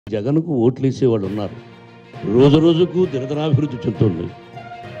జగన్కు ఓట్లు వేసేవాళ్ళు ఉన్నారు. రోజు రోజుకు దినదినాభివృద్ధి చెందుతుంది.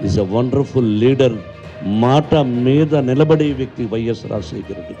 Is a wonderful leader. మాట మీద నిలబడే వ్యక్తి వైఎస్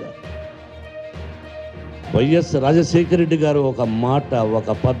రాజశేఖర రెడ్డి గారు. వైఎస్ రాజశేఖర రెడ్డి గారు ఒక మాట, ఒక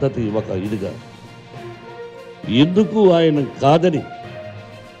పద్ధతి, ఒక ఇదిగా ఎందుకు ఆయన కాదని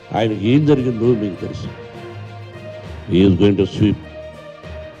ఆయనకి ఏం జరిగిందో మీకు తెలుసు. Is going to sweep,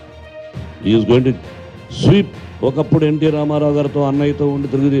 is going to sweep. ఒకప్పుడు ఎన్టీ రామారావు గారితో అన్నయ్యతో ఉండి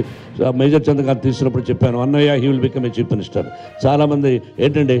తిరిగి మేజర్ చంద్రకాంత్ తీసినప్పుడు చెప్పాను, అన్నయ్య he will become a chief minister. చాలామంది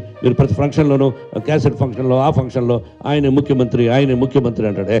ఏంటంటే మీరు ప్రతి ఫంక్షన్లోనూ క్యాసెట్ ఫంక్షన్లో ఆ ఫంక్షన్లో ఆయనే ముఖ్యమంత్రి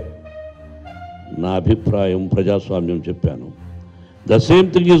అంటాడే. నా అభిప్రాయం ప్రజాస్వామ్యం చెప్పాను. The same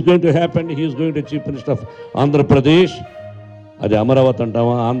thing is going to happen. He is going to chief minister of Andhra Pradesh. అది అమరావతి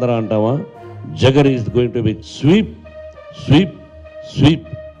అంటావా, ఆంధ్ర అంటావా, Jagan is going to be sweep sweep sweep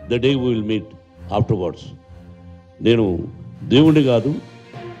the day we will meet afterwards. నేను దేవుడిని కాదు,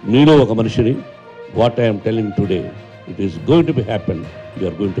 నీలో ఒక మనిషిని. What I'm telling today, it is going to be happen. You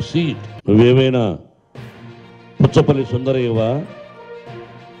are going to see it. నువ్వేమైనా పుచ్చపల్లి సుందరయ్యవా?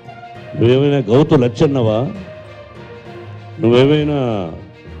 నువ్వేమైనా గౌతు లచ్చన్నవా? నువ్వేమైనా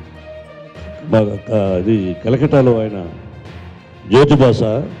ఇది కలకటాలో ఆయన జ్యోతిబాస,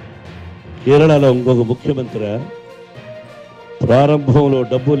 కేరళలో ఇంకొక ముఖ్యమంత్రి. ప్రారంభంలో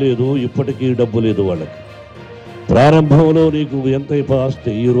డబ్బు లేదు, ఇప్పటికీ డబ్బు లేదు వాళ్ళకి. ప్రారంభంలో నీకు ఎంత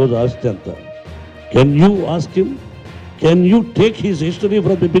ఆస్తి, ఈరోజు ఆస్తి ఎంత? Can you ask him? Can you take his history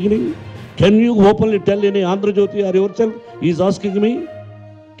from the beginning? Can you openly tell in Andhra Jyothi are your self is asking me?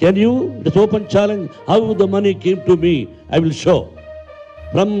 Can you? It's open challenge. How the money came to me I will show.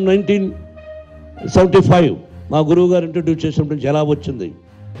 From 1975 మా గురువు గారు introduce చేసినప్పుడు నుంచి ఎలా వచ్చింది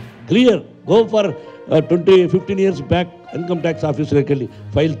clear. Go for 15 years back income tax ఆఫీసులోకి వెళ్ళి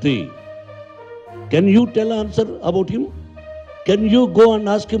file 3. Can you tell answer about him? Can you go and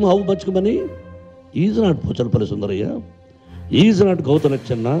ask him how much money? He is not Pochalpalli Sundaraya. He is not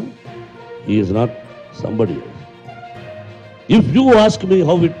Gautanachanna. He is not somebody else. If you ask me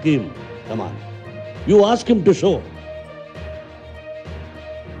how it came, come on. You ask him to show.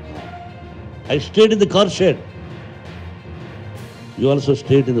 I stayed in the car shed. You also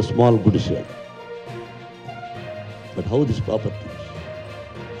stayed in the small goods shed. But how this property is?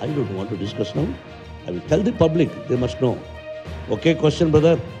 I don't want to discuss now. I will tell the public, they must know. Okay question,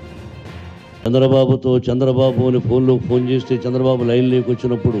 brother. Chandrababu అని phone చేస్తే చంద్రబాబు లైన్లోకి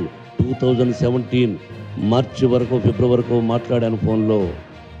వచ్చినప్పుడు 2017 మార్చి వరకు ఫిబ్రవరి వరకు మాట్లాడాను ఫోన్లో.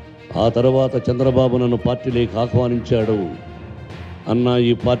 ఆ తర్వాత చంద్రబాబు నన్ను పార్టీలోకి ఆహ్వానించాడు. అన్న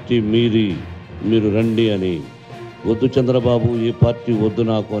ఈ పార్టీ మీది, మీరు రండి అని. వద్దు చంద్రబాబు, ఈ పార్టీ వద్దు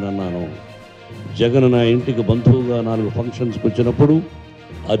నాకు అని అన్నాను. జగన్ నా ఇంటికి బంధువుగా 4 ఫంక్షన్స్కి వచ్చినప్పుడు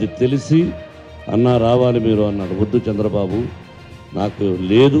అది తెలిసి అన్నా రావాలి మీరు అన్నాడు. వద్దు చంద్రబాబు, నాకు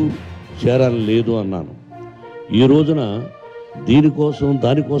లేదు, చేరాలని లేదు అన్నాను. ఈ రోజున దీనికోసం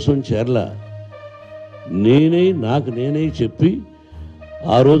దానికోసం చేరలా. నేనే చెప్పి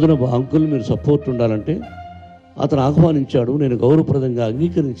ఆ రోజున అంకుల్ మీరు సపోర్ట్ ఉండాలంటే అతను ఆహ్వానించాడు. నేను గౌరవప్రదంగా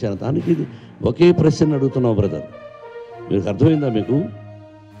అంగీకరించాను. దానికి ఒకే ప్రశ్న అడుగుతున్నావు బ్రదర్. మీకు అర్థమైందా? మీకు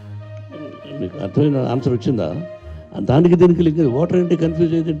అర్థమైన ఆన్సర్ వచ్చిందా? దానికి దీనికి లింక్ ఓటర్ ఏంటి?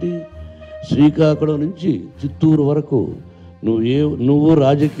 కన్ఫ్యూజ్ అయ్యేంటి? శ్రీకాకుళం నుంచి చిత్తూరు వరకు నువ్వు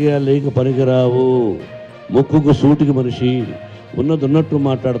రాజకీయాలేక పనికిరావు, మొక్కుకు సూటికి మనిషి, ఉన్నట్టు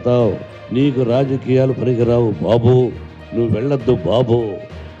మాట్లాడతావు, నీకు రాజకీయాలు పనికిరావు బాబు, నువ్వు వెళ్ళొద్దు బాబు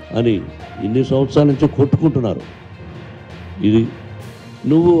అని ఇన్ని సంవత్సరాల నుంచి కొట్టుకుంటున్నారు. ఇది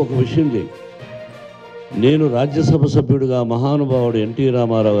నువ్వు ఒక విషయం చేయి. నేను రాజ్యసభ సభ్యుడిగా మహానుభావుడు ఎన్టీ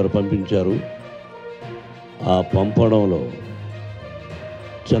రామారావు గారు పంపించారు. ఆ పంపడంలో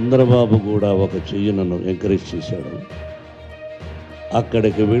చంద్రబాబు కూడా ఒక చెయ్యి నన్ను ఎంకరేజ్ చేశాడు.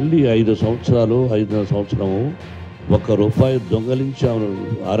 అక్కడికి వెళ్ళి 5 సంవత్సరాలు 5 సంవత్సరము ₹1 దొంగలించాము.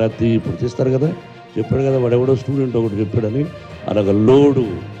 ఆరాతి ఇప్పుడు తీస్తారు కదా, చెప్పాడు కదా వాడెవడో స్టూడెంట్ ఒకటి చెప్పాడని. అలాగ లోడు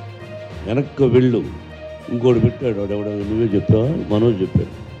వెనక్కి వెళ్ళు ఇంకోటి పెట్టాడు. వాడెవడో నువ్వే చెప్పావా? మనోజ్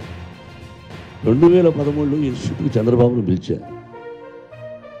చెప్పాడు. 2013లో ఇన్స్టిట్యూట్కి చంద్రబాబును పిలిచా.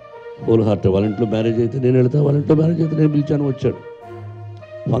 Whole heart. వాళ్ళ ఇంట్లో మ్యారేజ్ అయితే నేను వెళ్తా, వాళ్ళ ఇంట్లో మ్యారేజ్ అయితే నేను పిలిచాను. వచ్చాడు.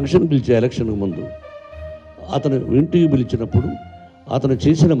 ఫంక్షన్ పిలిచా ఎలక్షన్కి ముందు. అతను ఇంటికి పిలిచినప్పుడు అతను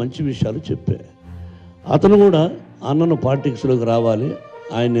చేసిన మంచి విషయాలు చెప్పా. అతను కూడా అన్నను పాలిటిక్స్లోకి రావాలి,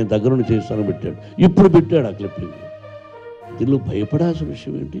 ఆయన నేను దగ్గరుండి చేస్తాను పెట్టాడు. ఇప్పుడు పెట్టాడు ఆ క్లిప్పింగ్. దీనిలో భయపడాల్సిన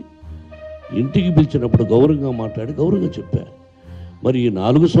విషయం ఏంటి? ఇంటికి పిలిచినప్పుడు గౌరవంగా మాట్లాడి గౌరవంగా చెప్పా. మరి ఈ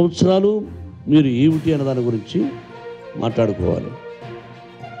 4 సంవత్సరాలు మీరు ఏమిటి అన్న దాని గురించి మాట్లాడుకోవాలి.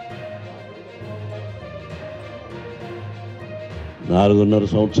 4.5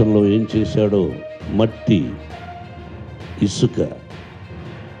 సంవత్సరంలో ఏం చేశాడో, మట్టి, ఇసుక,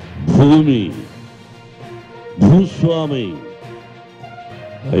 భూమి భూస్వామి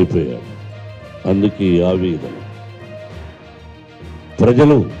అయిపోయాడు. అందుకే ఆవేదన.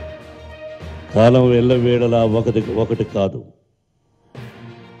 ప్రజలు కాలం వెళ్ళవేళలా ఒకటి కాదు.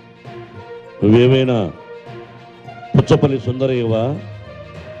 నువ్వేమైనా పుచ్చపల్లి సుందరయ్యవా?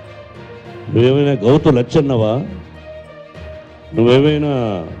 నువ్వేమైనా గౌతు లచ్చన్నవా? నువ్వేమైనా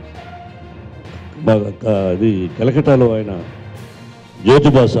అది కలకటాలో ఆయన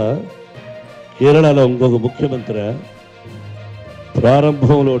జ్యోతిబాస, కేరళలో ఇంకొక ముఖ్యమంత్రి?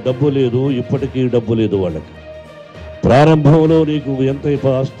 ప్రారంభంలో డబ్బు లేదు, ఇప్పటికీ డబ్బు లేదు వాళ్ళకి. ప్రారంభంలో నీకు ఎంత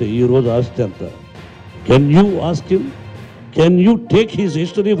ఆస్తి, ఈరోజు ఆస్తి ఎంత? Can you ask him? Can you take his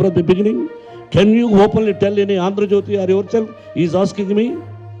history from the beginning? Can you openly tell any Andhra Jyothi are your self is asking me?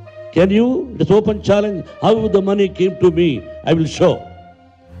 Can you? It's open challenge. How the money came to me I will show.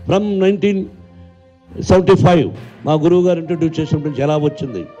 From 1975 మా గురువు గారు introduce చేసినప్పటి నుంచి ఎలా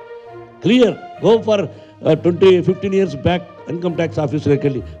వచ్చింది clear. Go for 15 years back income tax ఆఫీసులోకి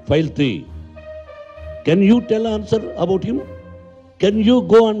వెళ్ళి file 3. Can you tell answer about him? Can you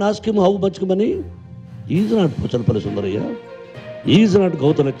go and ask him how much money? Is not Puchalapalli Sundarayya, is not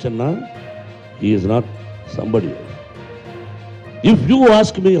Gouthu Lachanna, is not somebody. If you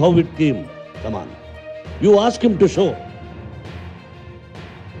ask me how it came, come on, you ask him to show.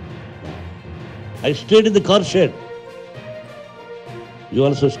 I stayed in the car shed. You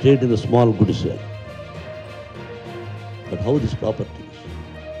also stayed in the small goods shed. But how this property is?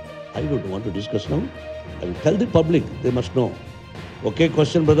 I don't want to discuss now. I will tell the public, they must know. Okay,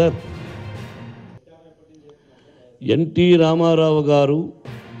 question, brother? NT Ramarao గారు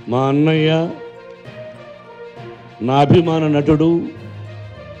మా అన్నయ్య, నా అభిమాన నటుడు,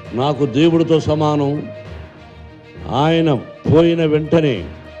 నాకు దేవుడితో సమానం. ఆయన పోయిన వెంటనే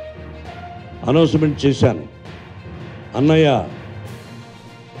అనౌన్స్మెంట్ చేశాను, అన్నయ్య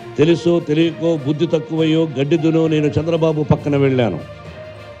తెలుసో తెలియకో, బుద్ధి తక్కువయ్యో గడ్డిదునో నేను చంద్రబాబు పక్కన వెళ్ళాను.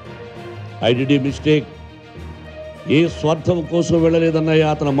 I did a mistake. ఏ స్వార్థం కోసం వెళ్ళలేదన్నయ్య.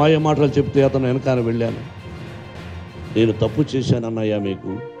 అతను మాయ మాటలు చెప్తే అతను వెనకాల వెళ్ళాను. నేను తప్పు చేశాను అన్నయ్య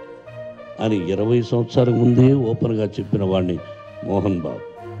మీకు అని 20 సంవత్సరాల ముందే ఓపెన్గా చెప్పిన వాడిని మోహన్ బాబు.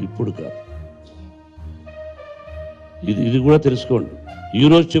 ఇప్పుడు కాదు. ఇది కూడా తెలుసుకోండి.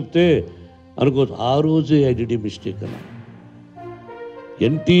 ఈరోజు చెప్తే అనుకోవచ్చు, ఆ రోజే ఐ డిడ్ ఏ మిస్టేక్ అన్న.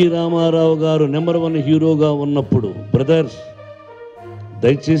 ఎన్టీ రామారావు గారు నెంబర్ 1 హీరోగా ఉన్నప్పుడు, బ్రదర్స్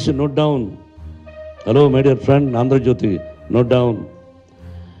దయచేసి note down. Hello my dear friend Andhra Jyothi, note down.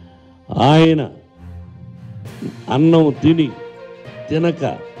 ఆయన అన్నం తినక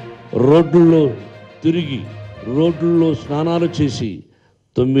రోడ్లలో తిరిగి, రోడ్లలో స్నానాలు చేసి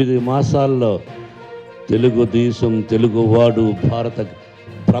 9 మాసాల్లో తెలుగుదేశం, తెలుగువాడు,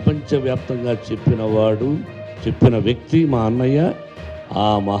 ప్రపంచవ్యాప్తంగా చెప్పిన వ్యక్తి మా అన్నయ్య. ఆ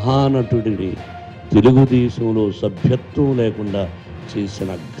మహానటుడిని తెలుగుదేశంలో సభ్యత్వం లేకుండా చేసిన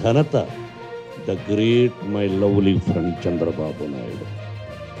ఘనత the great my lovely friend Chandrababu Naidu.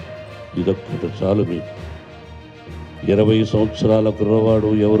 ఇదొక్కటి చాలు మీకు. 20 సంవత్సరాల కుర్రవాడు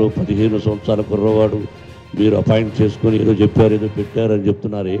ఎవరో 15 సంవత్సరాల కుర్రవాడు మీరు అపాయింట్ చేసుకొని ఏదో చెప్పారు, ఏదో పెట్టారని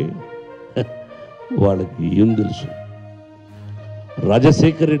చెప్తున్నారే, వాళ్ళకి ఏం తెలుసు?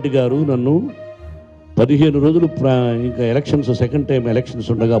 రాజశేఖర్ రెడ్డి గారు నన్ను 15 రోజులు ఇంకా ఎలక్షన్స్, సెకండ్ టైం ఎలక్షన్స్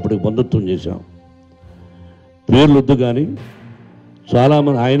ఉండగా అప్పటికి బంధుత్వం చేశాం. పేర్లొద్దు కానీ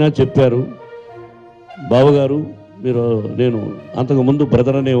చాలామంది ఆయన చెప్పారు, బాబుగారు మీరు, నేను అంతకుముందు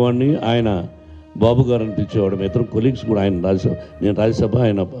బ్రదర్ అనేవాడిని, ఆయన బాబు గారు అని పిలిచేవాడు. మీ ఇద్దరు కొలీగ్స్ కూడా. ఆయన నేను రాజ్యసభ,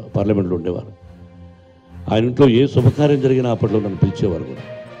 ఆయన పార్లమెంట్లో ఉండేవారు. ఆయన ఇంట్లో ఏ శుభకార్యం జరిగినా అప్పట్లో నన్ను పిలిచేవారు కూడా.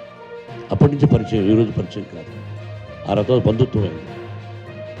 అప్పటి నుంచి పరిచయం, ఈరోజు పరిచయం కాదు. ఆ రకంగా బంధుత్వం అయింది.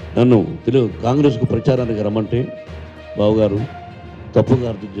 నన్ను కాంగ్రెస్కు ప్రచారానికి రమ్మంటే, బాబుగారు తప్పుగా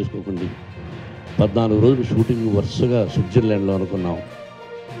అర్థం చేసుకోకండి, 14 రోజులు షూటింగ్ వరుసగా స్విట్జర్లాండ్లో అనుకున్నాం,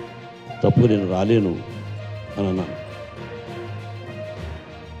 తప్పు నేను రాలేను అని అన్నాను.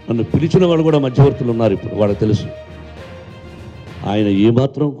 నన్ను పిలిచిన వాళ్ళు కూడా మధ్యవర్తులు ఉన్నారు ఇప్పుడు, వాళ్ళకి తెలుసు. ఆయన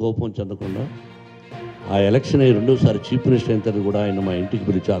ఏమాత్రం కోపం చెందకుండా ఆ ఎలక్షన్ అయ్యి 2సారి చీఫ్ మినిస్టర్ అయిన తర్వాత కూడా ఆయన మా ఇంటికి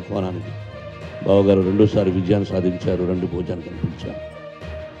పిలిచి ఆహ్వానానికి, బావగారు 2సారి విజయాన్ని సాధించారు, 2 భోజనానికి కనిపించారు.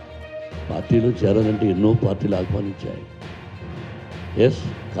 పార్టీలో చేరాలంటే ఎన్నో పార్టీలు ఆహ్వానించాయి. ఎస్,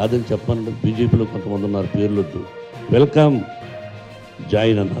 కాదని చెప్పాలంటే బీజేపీలో కొంతమంది ఉన్నారు, పేర్లొద్దు, వెల్కమ్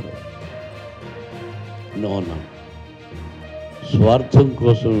జాయిన్ అన్నారు. నో అన్నాను. స్వార్థం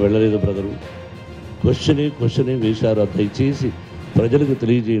కోసం వెళ్ళలేదు బ్రదరు. క్వశ్చనే వేశారు. దయచేసి ప్రజలకు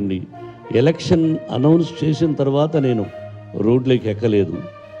తెలియజేయండి. ఎలక్షన్ అనౌన్స్ చేసిన తర్వాత నేను రోడ్లోకి ఎక్కలేదు.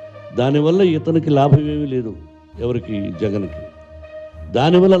 దానివల్ల ఇతనికి లాభం ఏమీ లేదు, ఎవరికి, జగన్కి.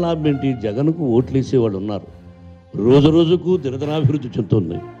 దానివల్ల లాభం ఏంటి? జగన్కు ఓట్లు వేసేవాళ్ళు ఉన్నారు. రోజు రోజుకు దినదినాభివృద్ధి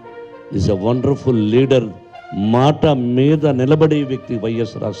చెందుతుంది. Is a wonderful leader. మాట మీద నిలబడే వ్యక్తి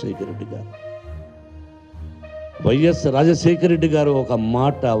వైఎస్ రాజశేఖర రెడ్డి గారు. వైఎస్ రాజశేఖర రెడ్డి గారు ఒక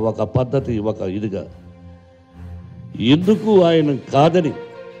మాట, ఒక పద్ధతి, ఒక ఇదిగా ఎందుకు ఆయన కాదని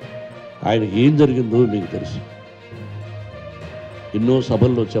ఆయనకి ఏం జరిగిందో మీకు తెలుసు. ఎన్నో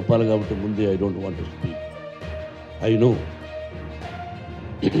సభల్లో చెప్పాలి కాబట్టి ముందే I don't want to speak. I know.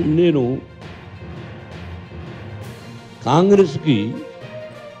 నేను కాంగ్రెస్కి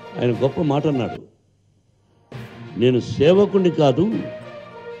ఆయన గొప్ప మాట అన్నాడు, నేను సేవకుడిని కాదు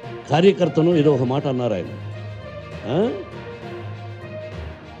కార్యకర్తను, ఏదో ఒక మాట అన్నారు ఆయన.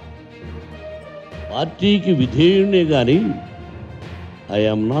 పార్టీకి విధేయుడినే కానీ I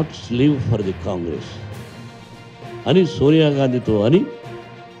am not slew for the Congress అని సోనియా గాంధీతో అని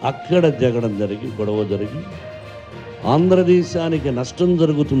అక్కడ జగడం జరిగి గొడవ జరిగి ఆంధ్రదేశానికి నష్టం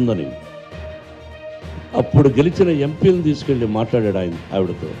జరుగుతుందని అప్పుడు గెలిచిన ఎంపీలను తీసుకెళ్ళి మాట్లాడాడు ఆయన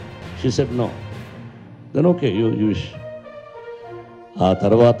ఆవిడతో. She said no. Then okay you wish. ఆ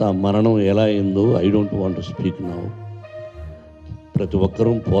తర్వాత మరణం ఎలా అయిందో I don't want to speak now. ప్రతి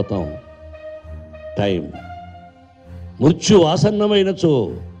ఒక్కరూ పోతాం. టైం మృత్యు ఆసన్నమైనచో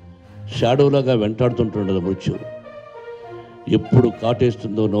షాడోలాగా వెంటాడుతుంటుండదు మృత్యు. ఎప్పుడు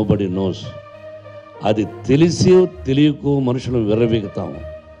కాటేస్తుందో నోబడి నోస్. అది తెలిసి తెలియకు మనుషులు విర్రవీగుతాం.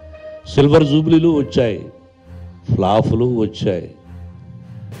 సిల్వర్ జూబ్లీలు వచ్చాయి, ఫ్లాపులు వచ్చాయి.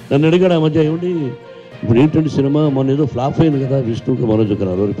 నన్ను అడిగాడు ఆ మధ్య, ఏమిటి ఇప్పుడు ఏంటంటే సినిమా మొన్న ఏదో ఫ్లాప్ అయింది కదా విష్ణుకి మనోజ్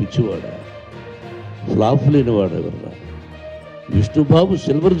గారు, పిచ్చివాడా, ఫ్లాప్ లేనివాడు ఎవర్రా? విష్ణుబాబు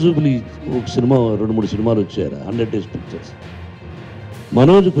సిల్వర్ జూబ్లీ ఒక సినిమా, 2-3 సినిమాలు వచ్చారా, 100 Days పిక్చర్స్.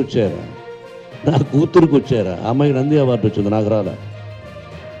 మనోజ్కి వచ్చారా, నా కూతురికి వచ్చారా, అమ్మాయికి నంది అవార్డు వచ్చింది, నాకు రాలా.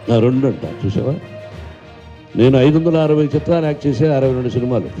 నా 2 అంట. చూసావా, నేను 560 చిత్రాలు యాక్ట్ చేసే 62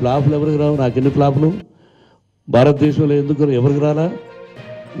 సినిమాలు. ఫ్లాపులు ఎవరికి రావు? నాకు ఎన్ని ఫ్లాపులు భారతదేశంలో ఎందుకు ఎవరికి రాలా?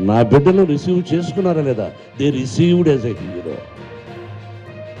 నా బిడ్డను రిసీవ్ చేసుకున్నారా లేదా? They received as a hero.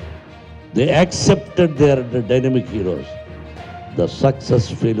 They accepted they are dynamic heroes. The success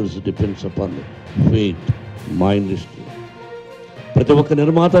failures depends upon the fate. మా ఇండస్ట్రీ ప్రతి ఒక్క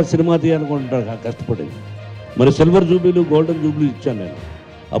నిర్మాత సినిమా తీయాలనుకుంటారు కష్టపడి. మరి సిల్వర్ జూబ్లీలు, గోల్డెన్ జూబ్లీ ఇచ్చాను నేను.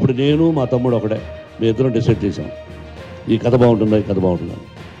 అప్పుడు నేను మా తమ్ముడు ఒకడే, మీ ఇద్దరం డిసైడ్ చేశాం ఈ కథ బాగుంటుందా, ఈ కథ బాగుంటుందా.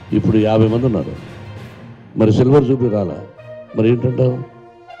 ఇప్పుడు 50 మంది ఉన్నారు, మరి సిల్వర్ జూబ్లీ రాలా. మరి ఏంటంటావు?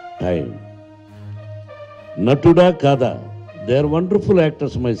 టైం. నటుడా కాదా? They are wonderful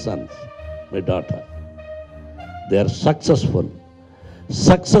actors, my Sons, my daughter. They are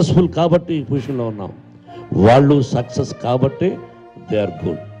successful కాబట్టి ఈ పొజిషన్లో ఉన్నాం. వాళ్ళు సక్సెస్ కాబట్టి దే ఆర్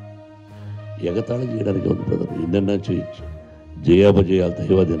గుడ్. ఎగతాళి చేయడానికి ఉంది బ్రదర్, ఎన్నెన్నా చేయొచ్చు. జయాపజయాలు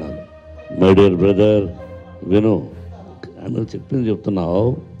దైవదినాలు. మై డియర్ బ్రదర్ విను, అని చెప్తున్నావు.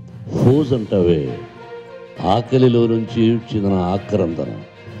 ఫోజ్ అంటావే, ఆకలిలో నుంచి చిన్న ఆక్రందన.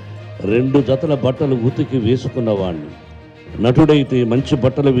 2 జతల బట్టలు ఉతికి వేసుకున్నవాడిని. నటుడైతే మంచి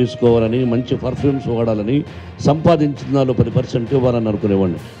బట్టలు వేసుకోవాలని, మంచి పర్ఫ్యూమ్స్ వాడాలని, సంపాదించినాలో 10% ఇవ్వాలని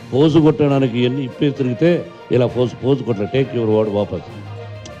అనుకునేవాడిని. పోజు కొట్టడానికి ఎన్ని ఇప్పేసి తిరిగితే ఇలా పోజు కొట్ట, టేక్ యువర్ వర్డ్ వాపస్.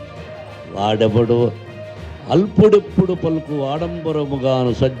 వాడెవడు అల్పుడెప్పుడు పలుకు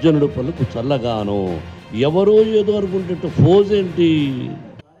ఆడంబరముగాను, సజ్జనుడు పలుకు చల్లగాను. ఎవరో ఏదో అనుకుంటే పోజ్ ఏంటి?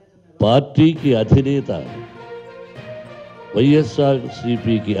 పార్టీకి అధినేత,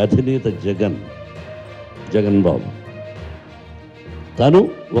 వైఎస్ఆర్సీపీకి అధినేత జగన్ బాబు. తను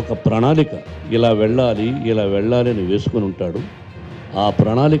ఒక ప్రణాళిక, ఇలా వెళ్ళాలి అని వేసుకొని ఉంటాడు. ఆ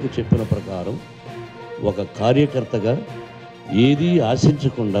ప్రణాళిక చెప్పిన ప్రకారం ఒక కార్యకర్తగా ఏదీ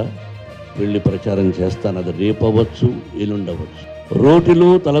ఆశించకుండా వెళ్ళి ప్రచారం చేస్తాను. అది రేపవచ్చు, ఎల్లుండవచ్చు. రోటిలో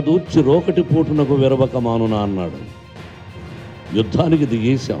తలదూర్చి రోకటి పోటునకు విరవకమానునా అన్నాడు. యుద్ధానికి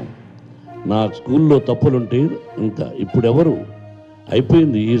దిగేశాం. నా స్కూల్లో తప్పులుంటే ఇంకా ఇప్పుడెవరు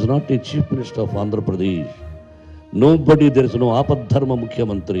అయిపోయింది. Is not a chief minister of Andhra Pradesh. Nobody there is no ఆపద్ధర్మ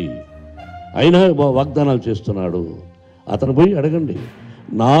ముఖ్యమంత్రి. అయినా వాగ్దానాలు చేస్తున్నాడు. అతను పోయి అడగండి,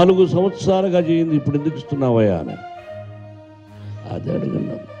 4 సంవత్సరాలుగా చేయింది, ఇప్పుడు ఎందుకు ఇస్తున్నావయ్యా అని. అదే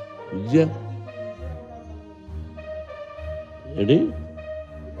అడగండి. విద్య ఏంటి?